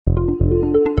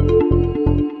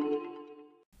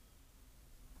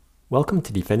Welcome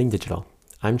to Defending Digital.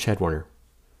 I'm Chad Warner.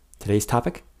 Today's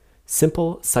topic,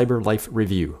 Simple Cyber Life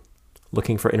Review.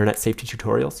 Looking for internet safety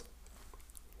tutorials?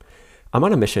 I'm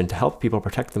on a mission to help people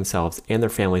protect themselves and their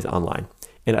families online,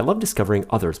 and I love discovering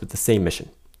others with the same mission.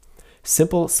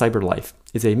 Simple Cyber Life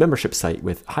is a membership site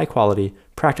with high-quality,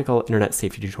 practical internet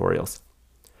safety tutorials.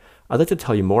 I'd like to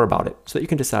tell you more about it so that you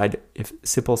can decide if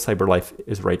Simple Cyber Life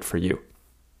is right for you.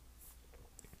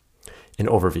 An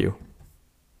overview.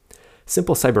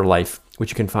 Simple Cyber Life, which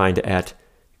you can find at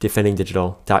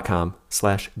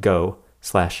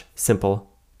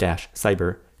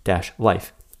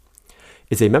defendingdigital.com/go/simple-cyber-life,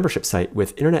 is a membership site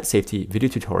with internet safety video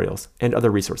tutorials and other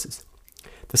resources.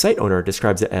 The site owner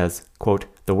describes it as, quote,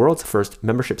 the world's first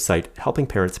membership site helping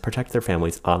parents protect their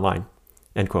families online,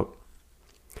 end quote.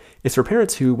 It's for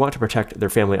parents who want to protect their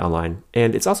family online,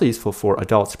 and it's also useful for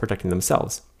adults protecting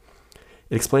themselves.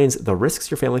 It explains the risks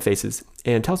your family faces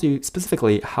and tells you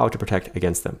specifically how to protect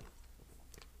against them.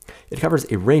 It covers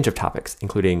a range of topics,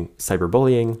 including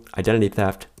cyberbullying, identity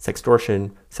theft,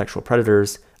 sextortion, sexual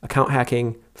predators, account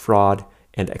hacking, fraud,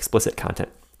 and explicit content.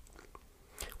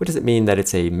 What does it mean that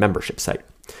it's a membership site?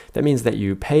 That means that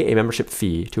you pay a membership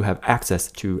fee to have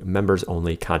access to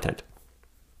members-only content.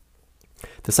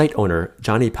 The site owner,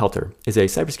 Johnny Pelter, is a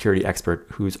cybersecurity expert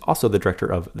who's also the director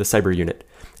of the Cyber Unit,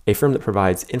 a firm that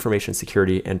provides information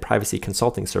security and privacy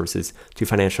consulting services to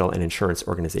financial and insurance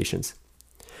organizations.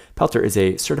 Pelter is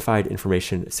a Certified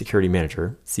Information Security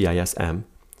Manager, CISM,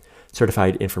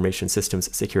 Certified Information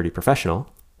Systems Security Professional,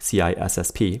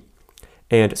 CISSP,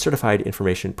 and Certified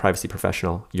Information Privacy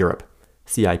Professional, Europe,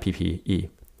 CIPPE.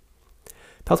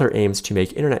 Pelter aims to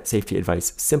make internet safety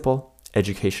advice simple,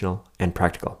 educational, and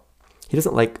practical. He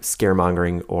doesn't like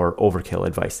scaremongering or overkill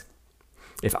advice.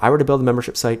 If I were to build a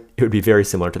membership site, it would be very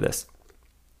similar to this.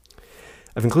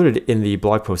 I've included in the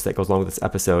blog post that goes along with this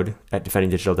episode at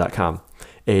defendingdigital.com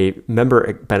a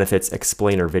member benefits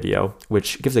explainer video,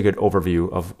 which gives a good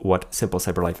overview of what Simple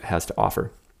Cyber Life has to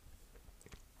offer.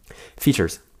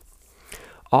 Features.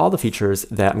 All the features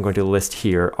that I'm going to list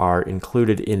here are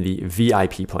included in the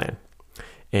VIP plan,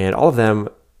 and all of them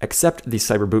except the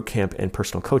Cyber Bootcamp and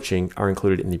personal coaching are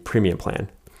included in the premium plan.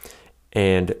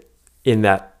 And in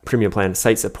that premium plan,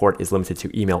 site support is limited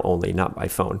to email only, not by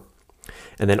phone.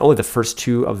 And then only the first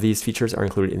two of these features are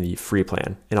included in the free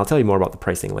plan. And I'll tell you more about the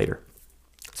pricing later.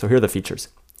 So here are the features.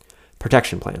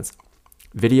 Protection plans.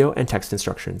 Video and text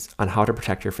instructions on how to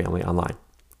protect your family online.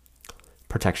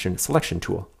 Protection selection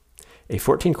tool. A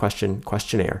 14-question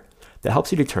questionnaire that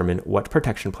helps you determine what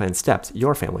protection plan steps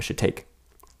your family should take.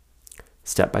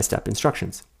 Step-by-step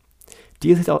instructions.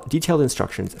 Detailed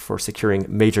instructions for securing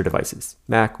major devices,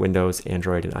 Mac, Windows,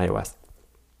 Android, and iOS.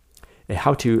 A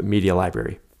how-to media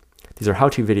library. These are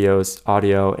how-to videos,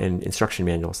 audio, and instruction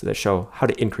manuals that show how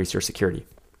to increase your security.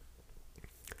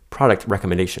 Product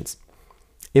recommendations.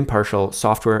 Impartial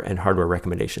software and hardware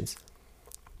recommendations.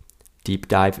 Deep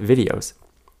dive videos.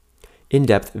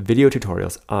 In-depth video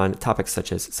tutorials on topics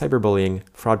such as cyberbullying,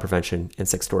 fraud prevention, and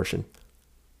sextortion.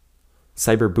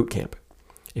 Cyber Bootcamp.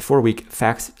 A 4-week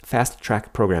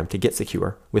fast-track program to get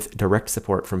secure with direct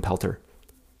support from Pelter.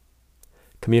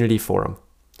 Community forum.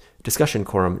 Discussion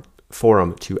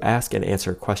forum to ask and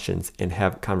answer questions and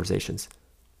have conversations.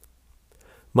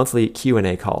 Monthly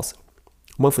Q&A calls.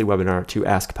 Monthly webinar to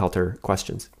ask Pelter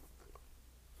questions.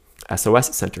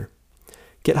 SOS Center.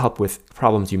 Get help with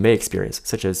problems you may experience,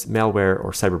 such as malware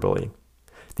or cyberbullying.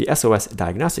 The SOS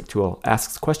diagnostic tool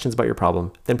asks questions about your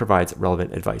problem, then provides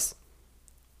relevant advice.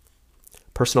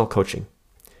 Personal coaching.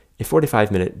 A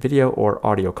 45-minute video or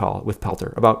audio call with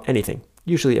Pelter about anything,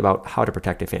 usually about how to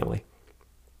protect a family.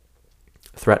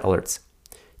 Threat alerts.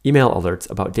 Email alerts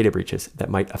about data breaches that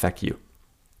might affect you.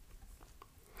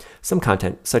 Some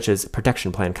content, such as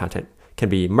protection plan content, can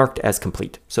be marked as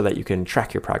complete so that you can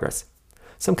track your progress.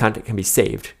 Some content can be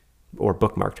saved or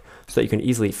bookmarked so that you can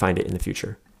easily find it in the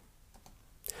future.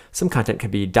 Some content can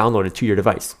be downloaded to your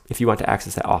device if you want to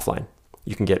access that offline.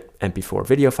 You can get MP4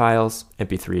 video files,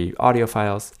 MP3 audio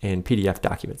files, and PDF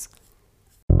documents.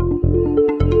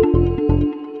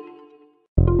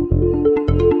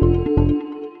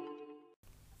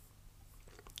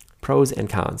 Pros and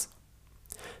cons.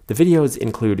 The videos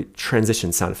include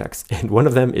transition sound effects, and one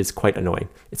of them is quite annoying.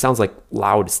 It sounds like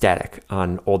loud static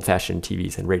on old-fashioned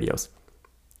TVs and radios.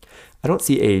 I don't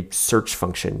see a search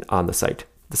function on the site.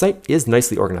 The site is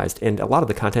nicely organized, and a lot of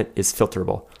the content is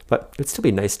filterable, but it'd still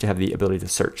be nice to have the ability to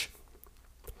search.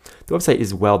 The website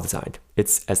is well designed.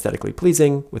 It's aesthetically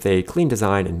pleasing, with a clean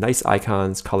design and nice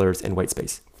icons, colors, and white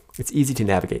space. It's easy to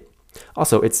navigate.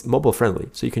 Also, it's mobile friendly,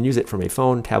 so you can use it from a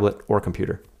phone, tablet, or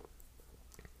computer.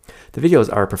 The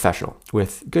videos are professional,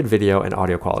 with good video and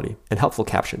audio quality, and helpful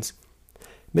captions.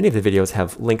 Many of the videos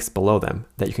have links below them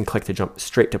that you can click to jump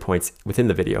straight to points within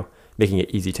the video, making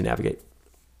it easy to navigate.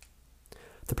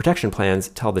 The protection plans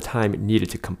tell the time needed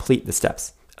to complete the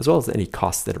steps, as well as any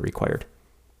costs that are required.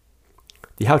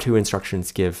 The how-to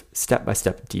instructions give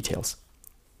step-by-step details.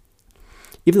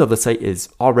 Even though the site is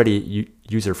already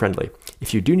user-friendly,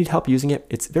 if you do need help using it,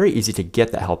 it's very easy to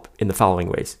get that help in the following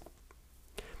ways.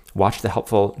 Watch the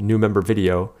helpful new member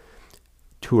video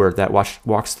tour that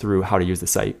walks through how to use the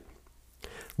site.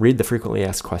 Read the frequently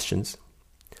asked questions.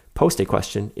 Post a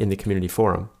question in the community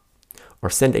forum, or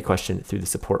send a question through the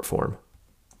support form.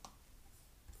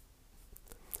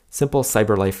 Simple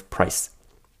CyberLife price.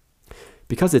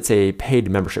 Because it's a paid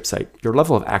membership site, your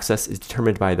level of access is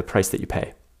determined by the price that you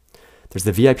pay. There's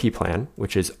the VIP plan,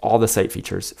 which is all the site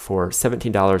features for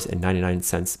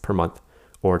 $17.99 per month,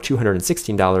 or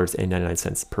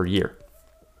 $216.99 per year.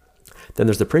 Then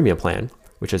there's the premium plan,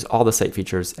 which is all the site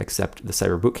features except the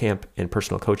Cyber Bootcamp and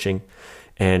personal coaching.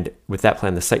 And with that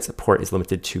plan, the site support is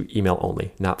limited to email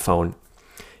only, not phone.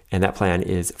 And that plan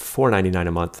is $4.99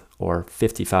 a month, or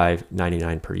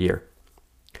 $55.99 per year.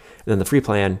 And then the free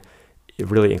plan, it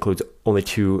really includes only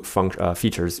two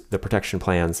features, the protection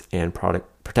plans and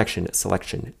product protection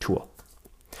selection tool.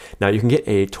 Now you can get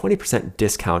a 20%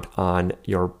 discount on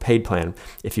your paid plan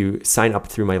if you sign up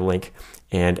through my link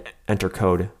and enter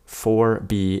code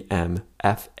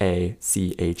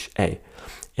 4BMFACHA.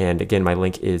 And again, my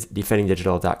link is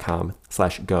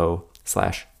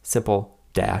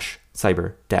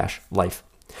defendingdigital.com/go/simple-cyber-life.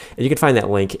 And you can find that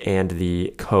link and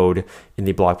the code in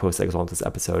the blog post that goes along with this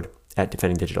episode at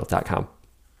defendingdigital.com.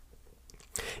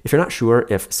 If you're not sure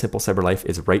if Simple Cyber Life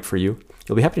is right for you,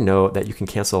 you'll be happy to know that you can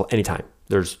cancel anytime.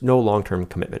 There's no long-term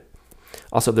commitment.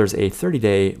 Also, there's a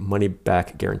 30-day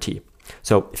money-back guarantee.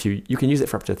 So if you can use it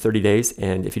for up to 30 days,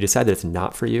 and if you decide that it's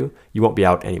not for you, you won't be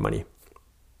out any money.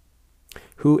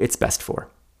 Who it's best for.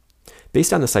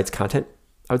 Based on the site's content,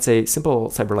 I would say Simple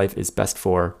Cyber Life is best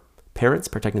for parents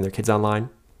protecting their kids online,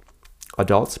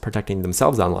 adults protecting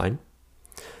themselves online,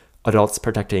 adults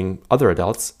protecting other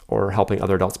adults or helping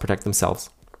other adults protect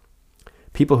themselves,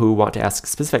 people who want to ask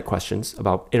specific questions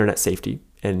about internet safety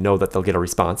and know that they'll get a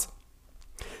response,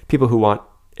 people who want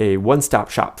a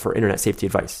one-stop shop for internet safety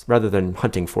advice rather than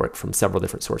hunting for it from several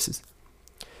different sources,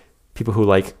 people who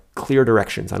like clear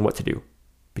directions on what to do,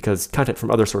 because content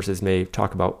from other sources may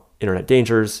talk about internet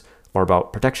dangers or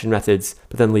about protection methods,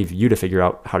 but then leave you to figure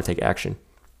out how to take action.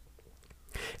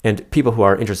 And people who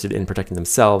are interested in protecting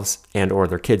themselves and or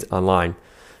their kids online.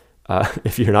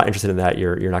 If you're not interested in that,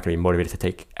 you're not going to be motivated to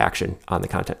take action on the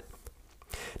content.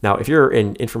 Now, if you're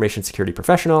an information security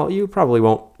professional, you probably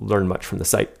won't learn much from the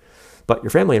site, but your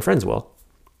family and friends will.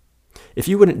 If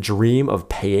you wouldn't dream of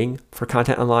paying for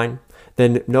content online,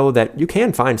 then know that you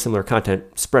can find similar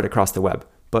content spread across the web,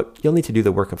 but you'll need to do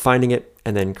the work of finding it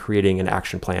and then creating an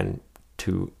action plan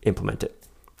to implement it.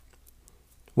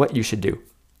 What you should do.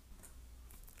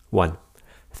 1.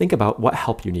 Think about what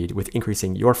help you need with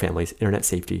increasing your family's internet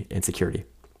safety and security.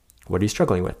 What are you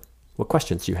struggling with? What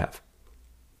questions do you have?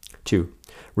 2.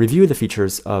 Review the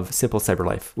features of Simple Cyber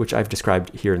Life, which I've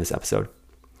described here in this episode.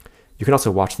 You can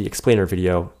also watch the explainer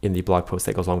video in the blog post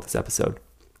that goes along with this episode.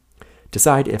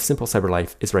 Decide if Simple Cyber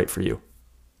Life is right for you.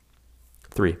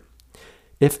 3.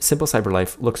 If Simple Cyber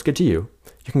Life looks good to you,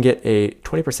 you can get a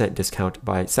 20% discount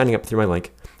by signing up through my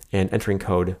link and entering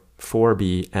code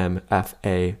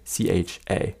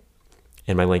 4BMFACHA.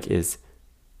 And my link is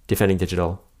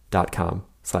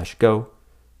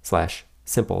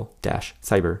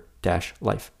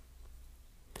defendingdigital.com/go/simple-cyber-life.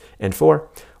 And 4,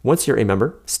 once you're a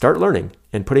member, start learning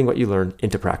and putting what you learn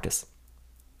into practice.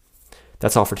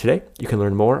 That's all for today. You can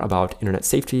learn more about internet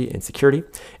safety and security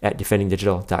at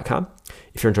defendingdigital.com.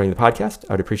 If you're enjoying the podcast,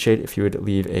 I would appreciate it if you would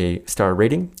leave a star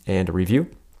rating and a review.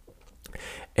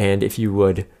 And if you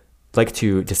would like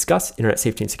to discuss internet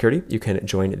safety and security, you can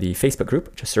join the Facebook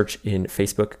group. Just search in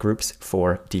Facebook groups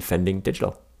for Defending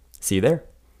Digital. See you there.